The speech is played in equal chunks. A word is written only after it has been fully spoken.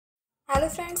Hello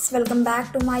friends, welcome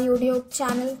back to my YouTube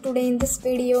channel. Today in this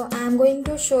video I am going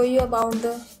to show you about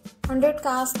the 100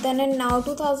 cast then and now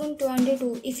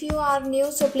 2022. If you are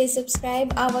new, so please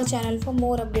subscribe our channel for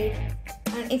more updates.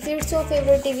 And if it's your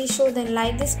favorite TV show, then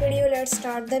like this video. Let's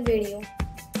start the video.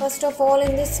 First of all,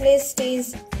 in this list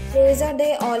is Luisa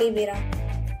de Oliveira,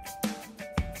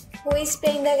 who is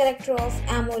playing the character of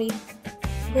Amory,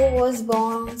 who was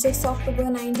born on 6 October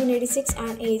 1986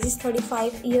 and ages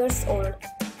 35 years old.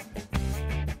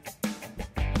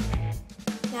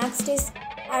 Next is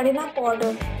Adina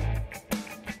Porter,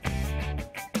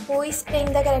 who is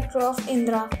playing the character of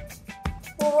Indra,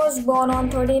 who was born on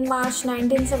 13 March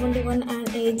 1971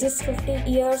 and ages 50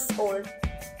 years old.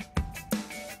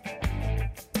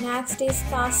 Next is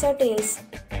Tasha Tales,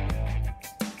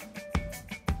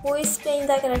 who is playing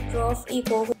the character of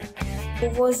Echo, who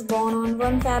was born on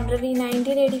 1 February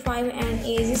 1985 and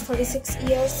ages 36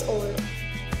 years old.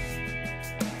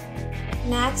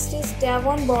 Next is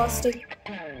Devon Bostick,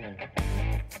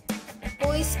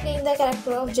 who is playing the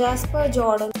character of Jasper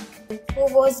Jordan, who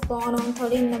was born on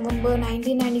 13 November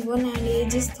 1991 and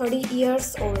ages 30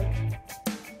 years old.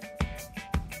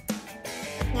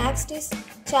 Next is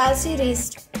Chelsea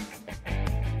Reist,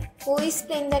 who is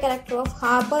playing the character of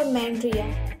Harper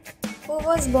Mandria, who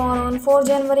was born on 4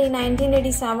 January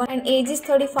 1987 and ages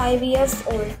 35 years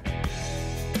old.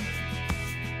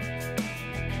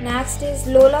 Next is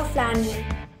Lola Flandry,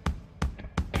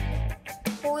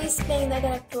 who is playing the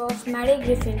character of Maddie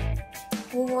Griffin,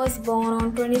 who was born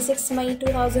on 26 May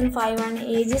 2005 and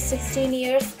ages 16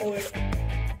 years old.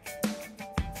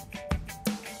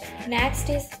 Next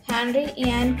is Henry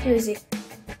Ian Cusick,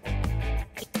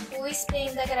 who is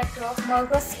playing the character of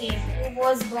Marcus Kane, who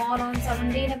was born on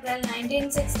 17 April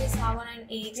 1967 and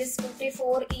ages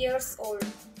 54 years old.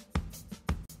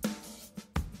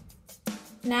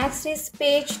 Next is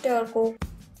Paige Turco,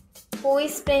 who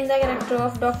is playing the character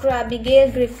of Dr.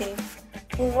 Abigail Griffin,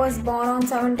 who was born on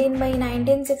 17 May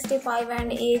 1965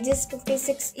 and ages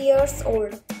 56 years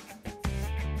old.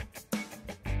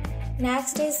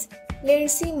 Next is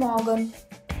Lindsay Morgan,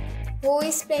 who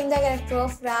is playing the character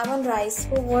of Raven Rice,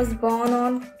 who was born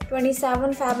on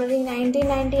 27 February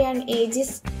 1990 and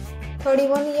ages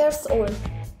 31 years old.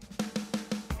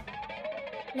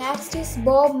 Next is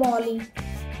Bob Morley,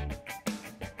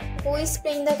 who is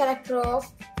playing the character of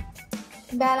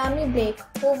Bellamy Blake,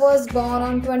 who was born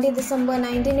on 20 December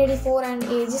 1984 and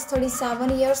ages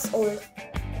 37 years old.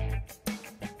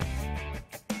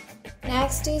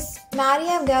 Next is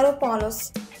Maria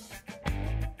Garopoulos,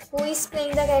 who is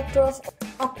playing the character of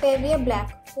Octavia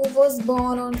Black, who was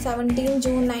born on 17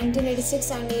 June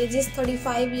 1986 and ages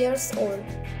 35 years old.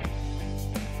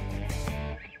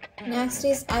 Next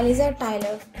is Eliza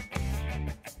Tyler,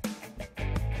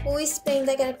 who is playing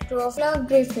the character of Clark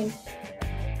Griffin,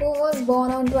 who was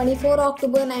born on 24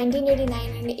 October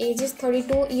 1989 and ages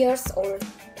 32 years old.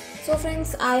 So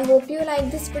friends, I hope you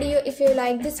like this video. If you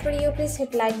like this video, please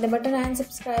hit like the button and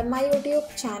subscribe my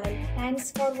YouTube channel.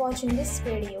 Thanks for watching this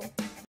video.